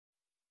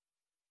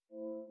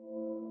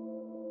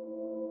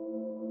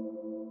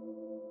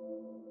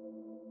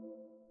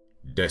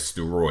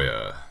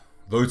Destoroyah.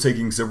 Though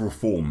taking several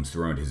forms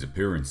throughout his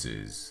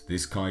appearances,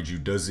 this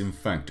kaiju does in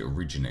fact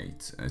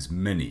originate as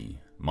many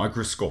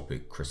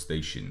microscopic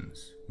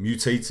crustaceans,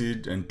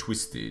 mutated and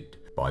twisted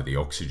by the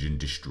Oxygen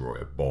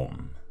Destroyer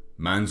bomb.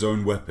 Man's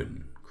own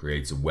weapon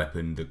creates a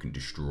weapon that can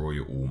destroy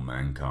all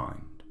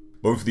mankind.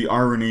 Both the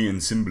irony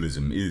and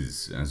symbolism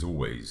is, as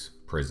always,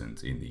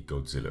 present in the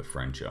Godzilla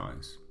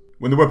franchise.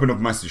 When the weapon of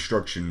mass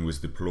destruction was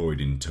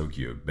deployed in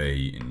Tokyo Bay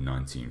in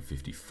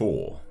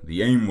 1954,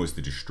 the aim was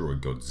to destroy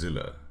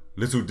Godzilla.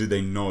 Little did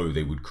they know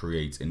they would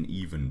create an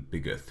even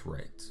bigger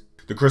threat.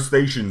 The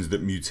crustaceans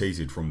that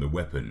mutated from the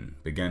weapon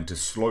began to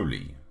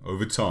slowly,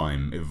 over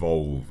time,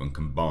 evolve and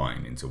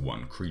combine into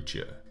one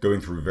creature,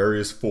 going through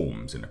various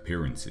forms and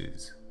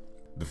appearances.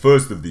 The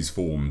first of these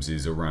forms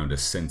is around a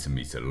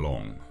centimeter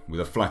long, with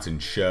a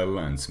flattened shell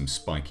and some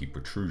spiky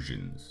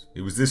protrusions.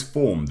 It was this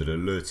form that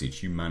alerted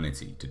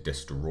humanity to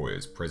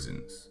Destoroyah's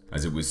presence,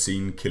 as it was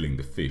seen killing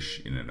the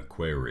fish in an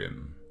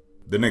aquarium.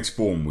 The next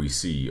form we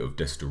see of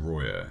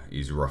Destoroyah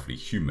is roughly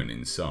human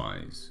in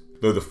size,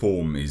 though the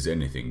form is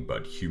anything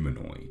but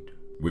humanoid.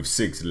 With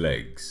 6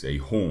 legs, a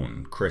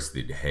horn,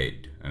 crested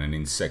head, and an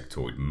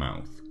insectoid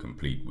mouth,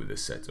 complete with a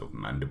set of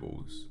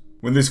mandibles.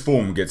 When this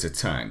form gets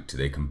attacked,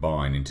 they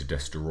combine into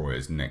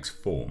Destoroyah's next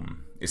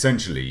form,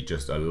 essentially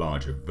just a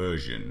larger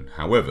version,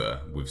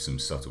 however, with some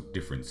subtle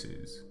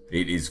differences.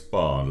 It is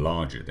far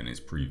larger than its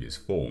previous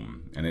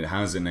form, and it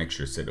has an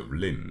extra set of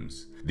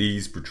limbs.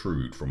 These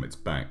protrude from its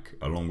back.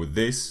 Along with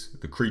this,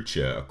 the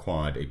creature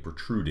acquired a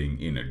protruding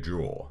inner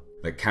jaw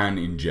that can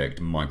inject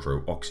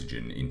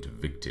micro-oxygen into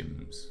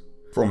victims.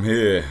 From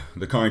here,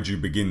 the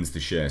kaiju begins to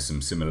share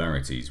some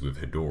similarities with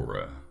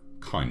Hedorah,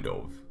 kind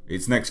of.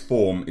 Its next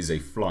form is a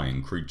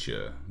flying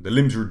creature. The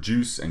limbs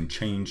reduce and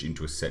change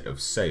into a set of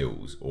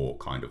sails, or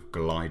kind of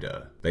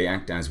glider. They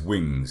act as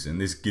wings, and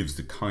this gives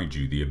the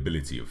kaiju the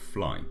ability of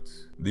flight.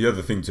 The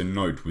other thing to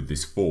note with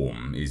this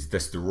form is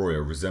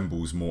Destoroyah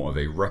resembles more of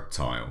a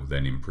reptile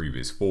than in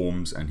previous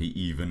forms, and he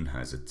even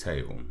has a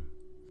tail.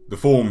 The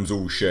forms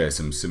all share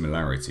some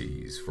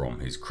similarities, from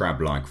his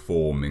crab-like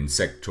form,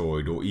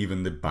 insectoid, or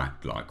even the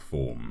bat-like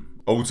form.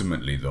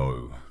 Ultimately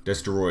though,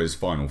 Destoroyah's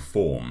final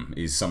form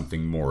is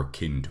something more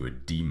akin to a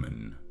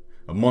demon,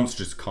 a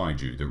monstrous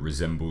kaiju that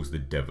resembles the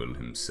devil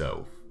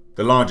himself.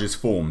 The largest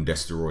form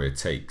Destoroyah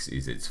takes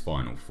is its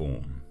final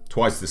form,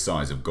 twice the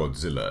size of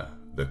Godzilla,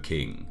 the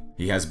King.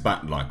 He has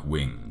bat-like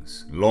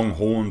wings, long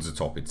horns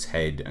atop its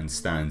head, and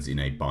stands in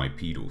a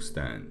bipedal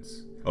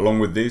stance. Along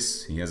with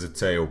this, he has a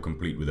tail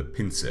complete with a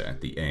pincer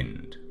at the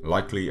end,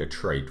 likely a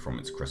trait from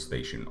its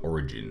crustacean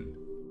origin.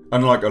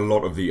 Unlike a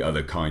lot of the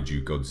other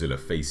kaiju Godzilla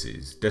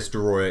faces,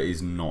 Destoroyah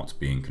is not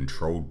being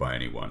controlled by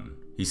anyone.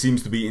 He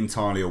seems to be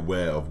entirely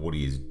aware of what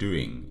he is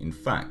doing, in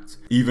fact,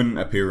 even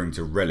appearing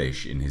to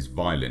relish in his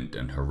violent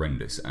and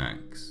horrendous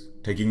acts,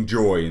 taking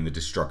joy in the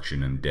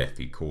destruction and death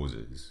he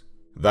causes.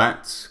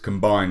 That,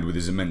 combined with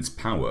his immense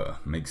power,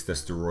 makes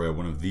Destoroyah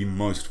one of the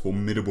most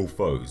formidable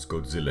foes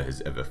Godzilla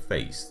has ever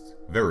faced,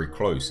 very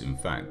close, in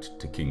fact,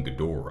 to King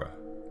Ghidorah.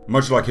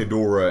 Much like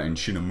Hedorah and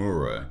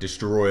Shinomura,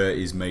 Destoroyah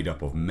is made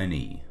up of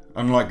many.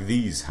 Unlike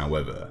these,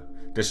 however,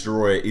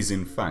 Destoroyah is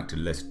in fact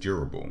less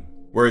durable.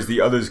 Whereas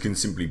the others can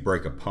simply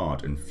break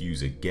apart and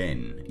fuse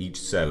again, each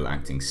cell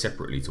acting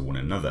separately to one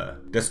another,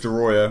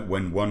 Destoroyah,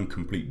 when one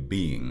complete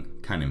being,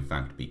 can in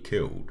fact be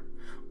killed.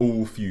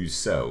 All fused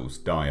cells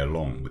die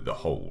along with the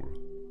whole.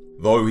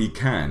 Though he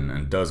can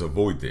and does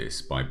avoid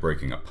this by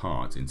breaking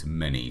apart into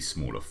many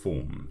smaller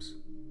forms.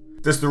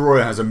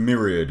 Destoroyah has a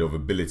myriad of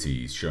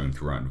abilities shown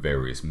throughout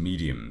various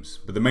mediums,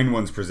 but the main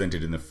ones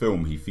presented in the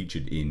film he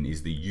featured in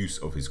is the use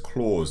of his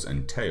claws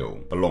and tail,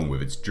 along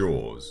with its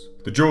jaws.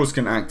 The jaws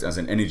can act as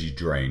an energy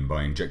drain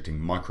by injecting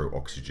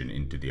micro-oxygen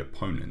into the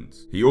opponent.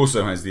 He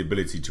also has the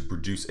ability to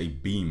produce a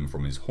beam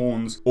from his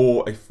horns,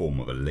 or a form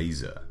of a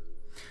laser.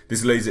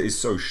 This laser is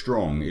so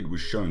strong it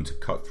was shown to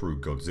cut through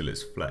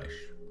Godzilla's flesh.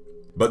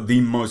 But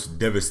the most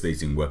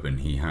devastating weapon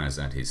he has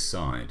at his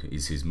side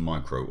is his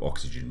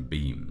micro-oxygen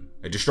beam,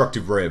 a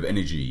destructive ray of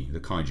energy the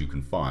kaiju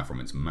can fire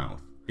from its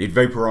mouth. It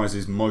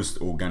vaporizes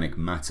most organic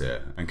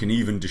matter and can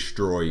even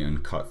destroy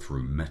and cut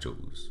through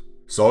metals.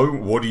 So,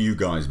 what do you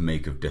guys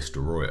make of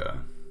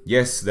Destoroyah?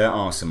 Yes, there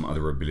are some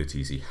other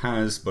abilities he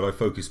has, but I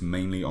focus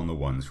mainly on the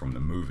ones from the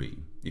movie.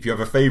 If you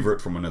have a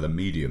favourite from another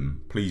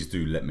medium, please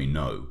do let me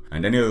know,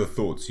 and any other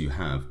thoughts you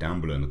have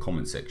down below in the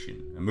comment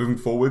section. And moving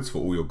forwards, for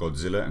all your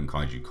Godzilla and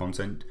kaiju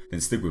content,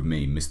 then stick with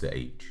me, Mr.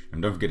 H.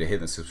 And don't forget to hit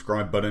that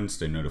subscribe button to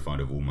stay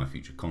notified of all my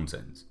future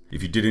content.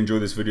 If you did enjoy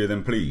this video,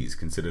 then please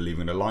consider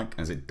leaving a like,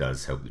 as it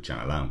does help the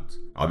channel out.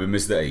 I've been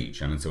Mr.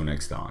 H, and until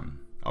next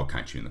time, I'll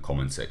catch you in the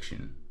comment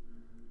section.